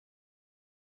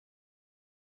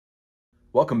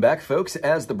Welcome back, folks,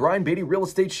 as the Brian Beatty Real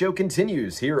Estate Show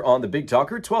continues here on the Big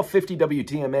Talker, 1250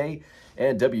 WTMA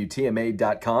and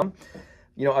WTMA.com.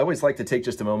 You know, I always like to take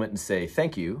just a moment and say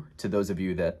thank you to those of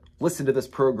you that listen to this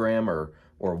program or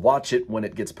watch it when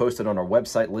it gets posted on our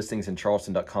website,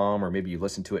 listingsincharleston.com, or maybe you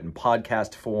listen to it in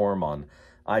podcast form on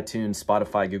iTunes,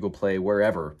 Spotify, Google Play,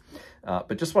 wherever.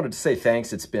 But just wanted to say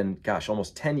thanks. It's been, gosh,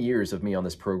 almost 10 years of me on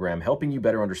this program, helping you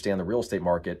better understand the real estate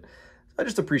market. I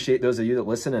just appreciate those of you that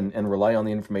listen and rely on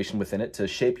the information within it to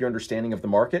shape your understanding of the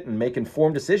market and make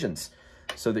informed decisions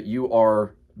so that you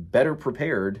are better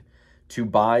prepared to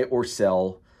buy or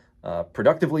sell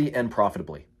productively and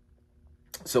profitably.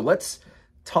 So let's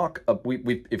talk,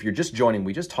 if you're just joining,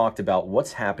 we just talked about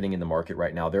what's happening in the market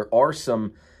right now. There are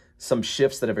some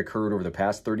shifts that have occurred over the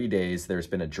past 30 days. There's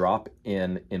been a drop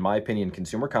in my opinion,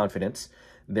 consumer confidence.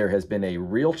 There has been a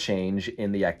real change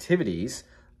in the activities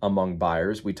among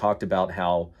buyers. We talked about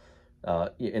how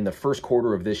in the first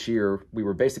quarter of this year, we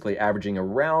were basically averaging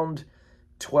around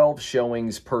 12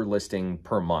 showings per listing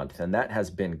per month, and that has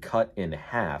been cut in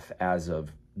half as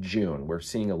of June. We're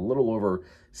seeing a little over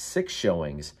 6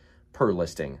 showings per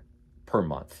listing per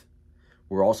month.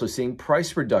 We're also seeing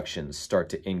price reductions start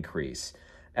to increase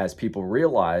as people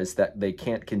realize that they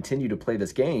can't continue to play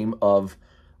this game of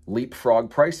leapfrog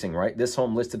pricing, right? This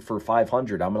home listed for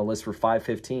 $500, I'm going to list for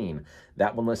 $515.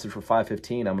 That one listed for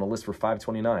 $515, I'm going to list for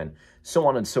 $529, so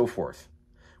on and so forth.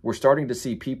 We're starting to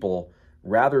see people,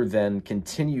 rather than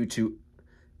continue to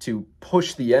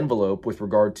push the envelope with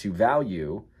regard to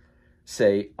value,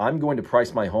 say, I'm going to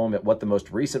price my home at what the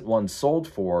most recent one sold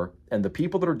for, and the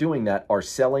people that are doing that are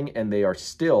selling, and they are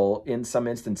still, in some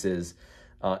instances,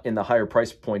 in the higher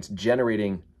price points,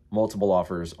 generating multiple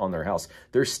offers on their house.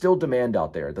 There's still demand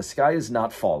out there. The sky is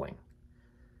not falling.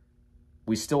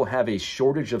 We still have a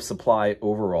shortage of supply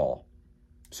overall.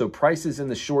 So prices in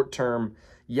the short term,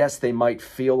 yes, they might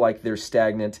feel like they're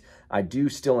stagnant. I do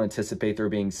still anticipate there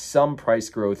being some price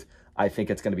growth. I think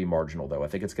it's going to be marginal, though. I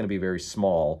think it's going to be very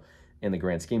small in the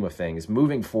grand scheme of things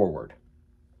moving forward.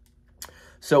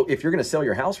 So if you're going to sell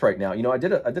your house right now, you know, I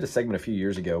did a segment a few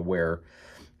years ago where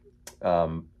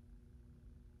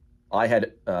I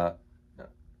had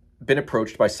been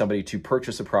approached by somebody to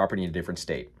purchase a property in a different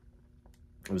state.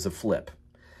 It was a flip.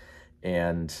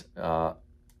 And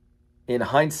in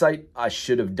hindsight, I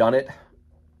should have done it.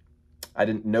 I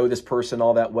didn't know this person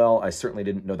all that well. I certainly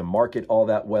didn't know the market all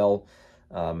that well.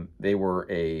 They were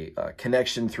a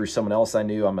connection through someone else I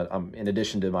knew. I'm in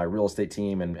addition to my real estate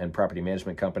team and property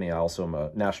management company, I also am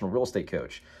a national real estate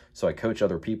coach. So I coach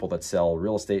other people that sell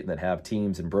real estate and that have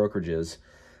teams and brokerages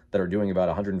that are doing about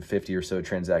 150 or so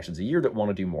transactions a year that want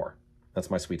to do more. That's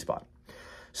my sweet spot.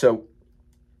 So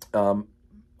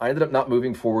I ended up not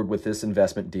moving forward with this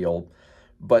investment deal,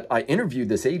 but I interviewed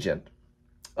this agent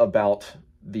about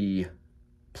the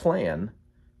plan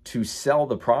to sell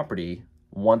the property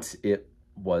once it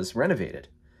was renovated.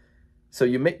 So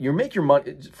you make your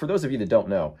money, for those of you that don't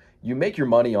know, you make your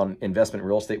money on investment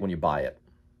real estate when you buy it,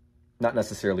 not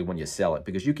necessarily when you sell it,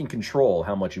 because you can control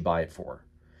how much you buy it for.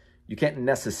 You can't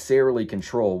necessarily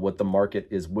control what the market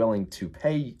is willing to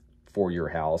pay for your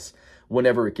house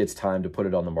whenever it gets time to put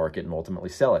it on the market and ultimately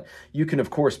sell it. You can, of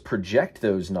course, project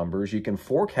those numbers. You can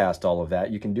forecast all of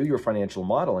that. You can do your financial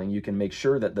modeling. You can make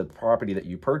sure that the property that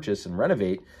you purchase and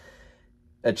renovate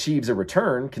achieves a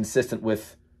return consistent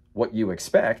with what you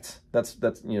expect. That's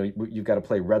you know, you've got to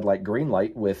play red light, green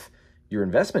light with your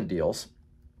investment deals.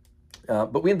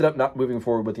 But we ended up not moving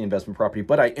forward with the investment property,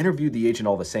 but I interviewed the agent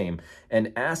all the same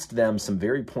and asked them some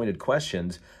very pointed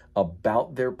questions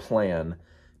about their plan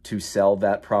to sell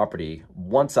that property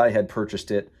once I had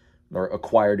purchased it or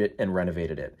acquired it and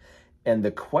renovated it. And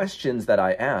the questions that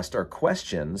I asked are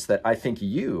questions that I think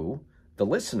you, the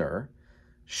listener,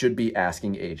 should be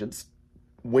asking agents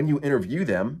when you interview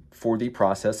them for the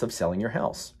process of selling your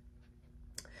house.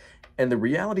 And the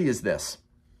reality is this.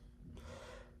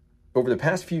 Over the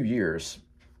past few years,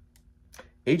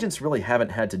 agents really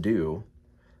haven't had to do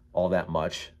all that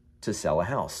much to sell a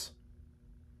house.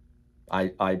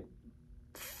 I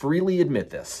freely admit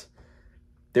this.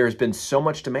 There has been so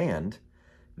much demand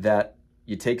that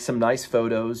you take some nice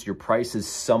photos, your price is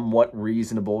somewhat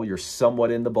reasonable, you're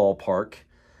somewhat in the ballpark,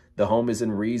 the home is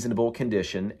in reasonable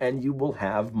condition, and you will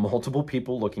have multiple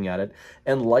people looking at it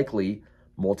and likely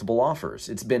multiple offers.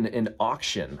 It's been an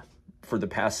auction for the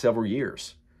past several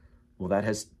years. Well,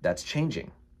 that's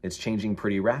changing. It's changing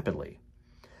pretty rapidly.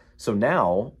 So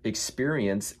now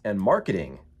experience and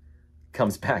marketing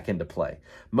comes back into play.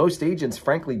 Most agents,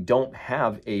 frankly, don't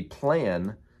have a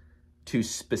plan to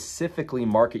specifically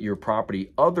market your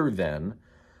property other than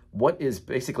what is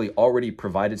basically already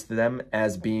provided to them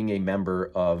as being a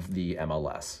member of the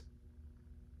MLS.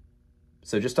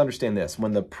 So just understand this,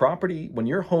 when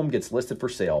your home gets listed for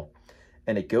sale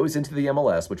and it goes into the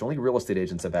MLS, which only real estate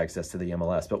agents have access to the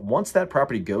MLS, but once that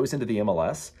property goes into the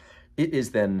MLS, it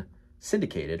is then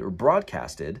syndicated or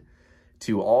broadcasted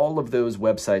to all of those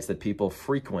websites that people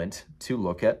frequent to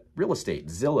look at real estate: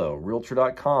 Zillow,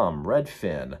 realtor.com,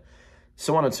 Redfin,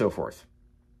 so on and so forth.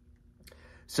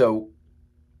 So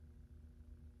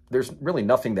there's really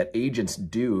nothing that agents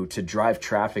do to drive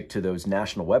traffic to those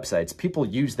national websites. People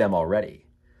use them already.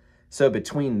 So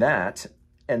between that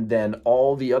and then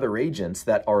all the other agents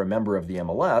that are a member of the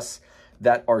MLS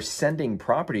that are sending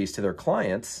properties to their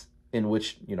clients in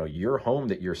which, your home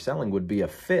that you're selling would be a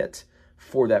fit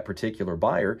for that particular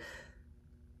buyer,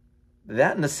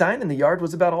 that and the sign in the yard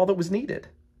was about all that was needed.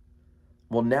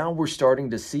 Well, now we're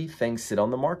starting to see things sit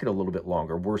on the market a little bit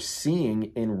longer. We're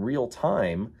seeing in real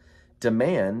time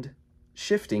demand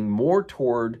shifting more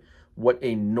toward what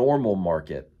a normal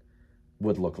market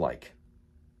would look like.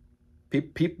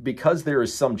 Because there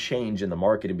is some change in the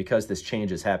market and because this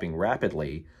change is happening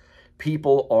rapidly,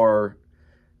 people are,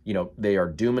 they are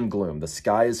doom and gloom. The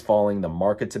sky is falling. The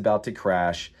market's about to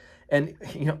crash. And,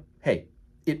 hey,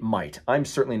 it might. I'm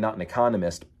certainly not an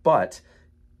economist, but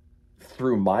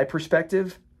through my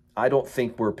perspective, I don't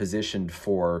think we're positioned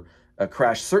for a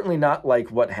crash. Certainly not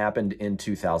like what happened in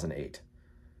 2008.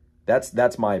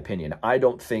 That's my opinion. I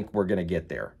don't think we're going to get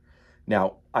there.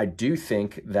 Now, I do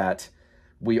think that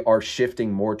we are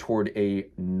shifting more toward a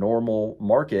normal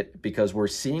market because we're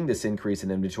seeing this increase in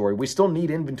inventory. We still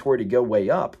need inventory to go way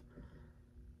up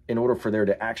in order for there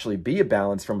to actually be a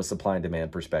balance from a supply and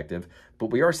demand perspective. But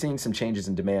we are seeing some changes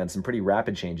in demand, some pretty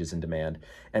rapid changes in demand.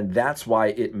 And that's why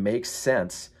it makes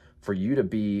sense for you to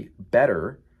be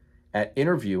better at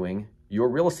interviewing your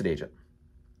real estate agent.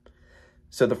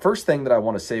 So the first thing that I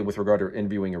want to say with regard to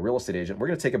interviewing a real estate agent, we're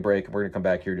going to take a break. We're going to come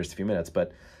back here in just a few minutes.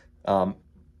 But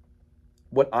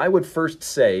what I would first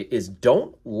say is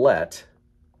don't let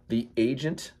the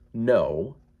agent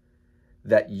know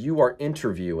that you are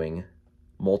interviewing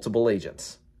multiple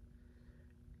agents.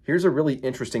 Here's a really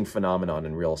interesting phenomenon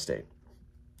in real estate.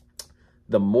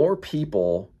 The more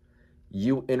people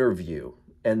you interview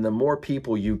and the more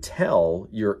people you tell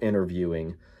you're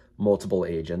interviewing multiple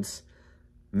agents,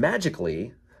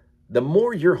 magically, the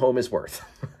more your home is worth.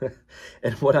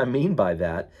 And what I mean by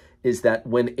that is that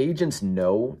when agents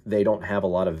know they don't have a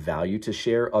lot of value to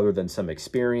share other than some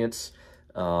experience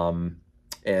and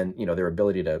their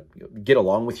ability to get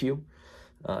along with you,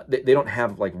 they don't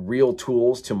have like real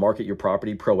tools to market your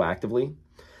property proactively,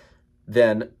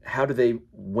 then how do they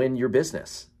win your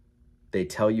business? They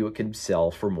tell you it can sell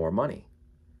for more money.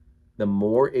 The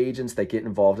more agents that get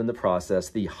involved in the process,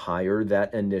 the higher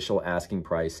that initial asking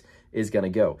price is going to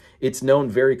go. It's known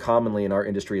very commonly in our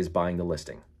industry as buying the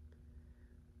listing.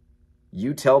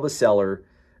 You tell the seller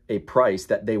a price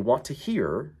that they want to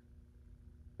hear,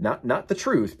 not the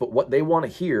truth, but what they want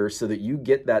to hear so that you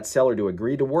get that seller to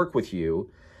agree to work with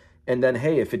you. And then,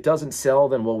 hey, if it doesn't sell,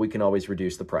 then, well, we can always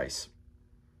reduce the price.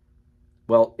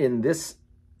 Well, in this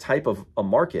type of a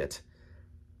market,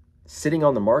 sitting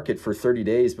on the market for 30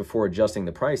 days before adjusting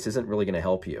the price isn't really going to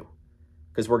help you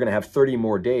because we're going to have 30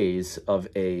 more days of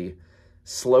a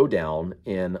slowdown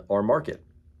in our market.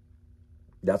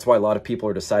 That's why a lot of people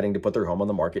are deciding to put their home on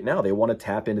the market now. They want to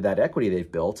tap into that equity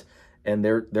they've built and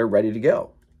they're ready to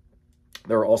go.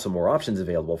 There are also more options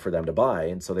available for them to buy.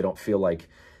 And so they don't feel like,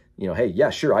 hey, yeah,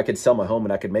 sure, I could sell my home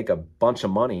and I could make a bunch of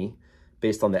money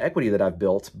based on the equity that I've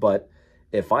built. But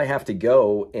if I have to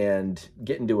go and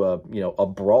get into a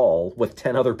brawl with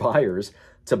 10 other buyers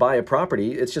to buy a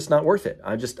property, it's just not worth it.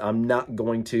 I'm not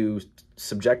going to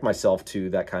subject myself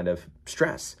to that kind of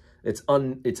stress. It's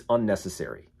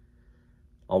unnecessary.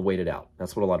 I'll wait it out.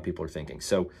 That's what a lot of people are thinking.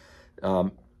 So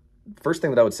first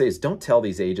thing that I would say is don't tell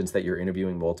these agents that you're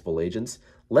interviewing multiple agents.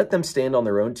 Let them stand on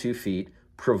their own 2 feet,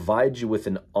 provide you with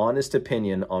an honest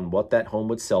opinion on what that home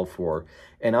would sell for.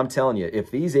 And I'm telling you, if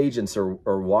these agents are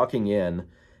walking in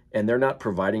and they're not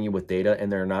providing you with data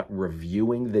and they're not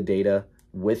reviewing the data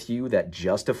with you that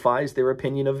justifies their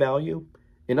opinion of value,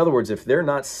 in other words, if they're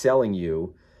not selling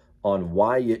you on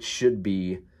why it should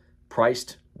be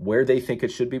priced where they think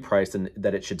it should be priced and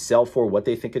that it should sell for what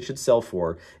they think it should sell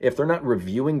for, if they're not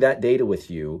reviewing that data with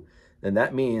you, then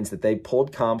that means that they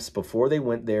pulled comps before they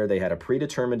went there. They had a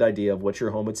predetermined idea of what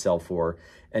your home would sell for,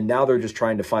 and now they're just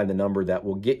trying to find the number that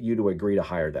will get you to agree to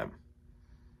hire them.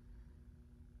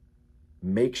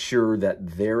 Make sure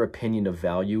that their opinion of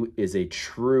value is a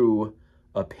true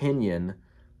opinion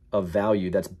of value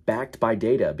that's backed by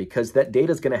data, because that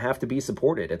data is going to have to be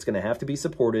supported. It's going to have to be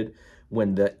supported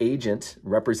when the agent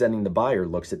representing the buyer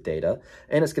looks at data,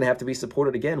 and it's going to have to be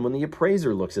supported again when the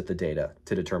appraiser looks at the data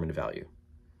to determine value.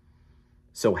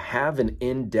 So have an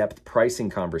in-depth pricing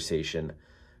conversation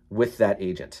with that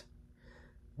agent.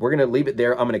 We're going to leave it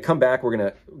there. I'm going to come back. We're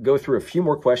going to go through a few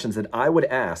more questions that I would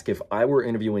ask if I were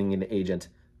interviewing an agent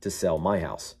to sell my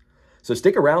house. So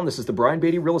stick around. This is the Brian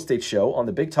Beatty Real Estate Show on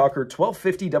the Big Talker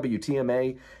 1250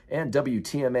 WTMA and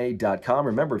WTMA.com.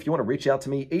 Remember, if you want to reach out to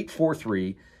me,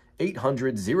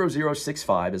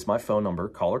 843-800-0065 is my phone number.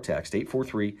 Call or text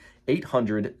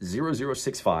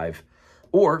 843-800-0065.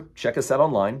 Or check us out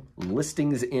online,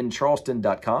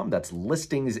 listingsincharleston.com. That's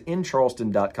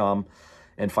listingsincharleston.com.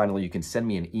 And finally, you can send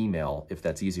me an email if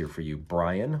that's easier for you.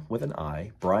 Brian with an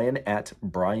I, Brian at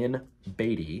Brian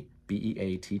Beatty,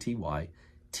 Beatty,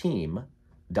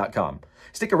 team.com.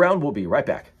 Stick around. We'll be right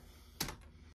back.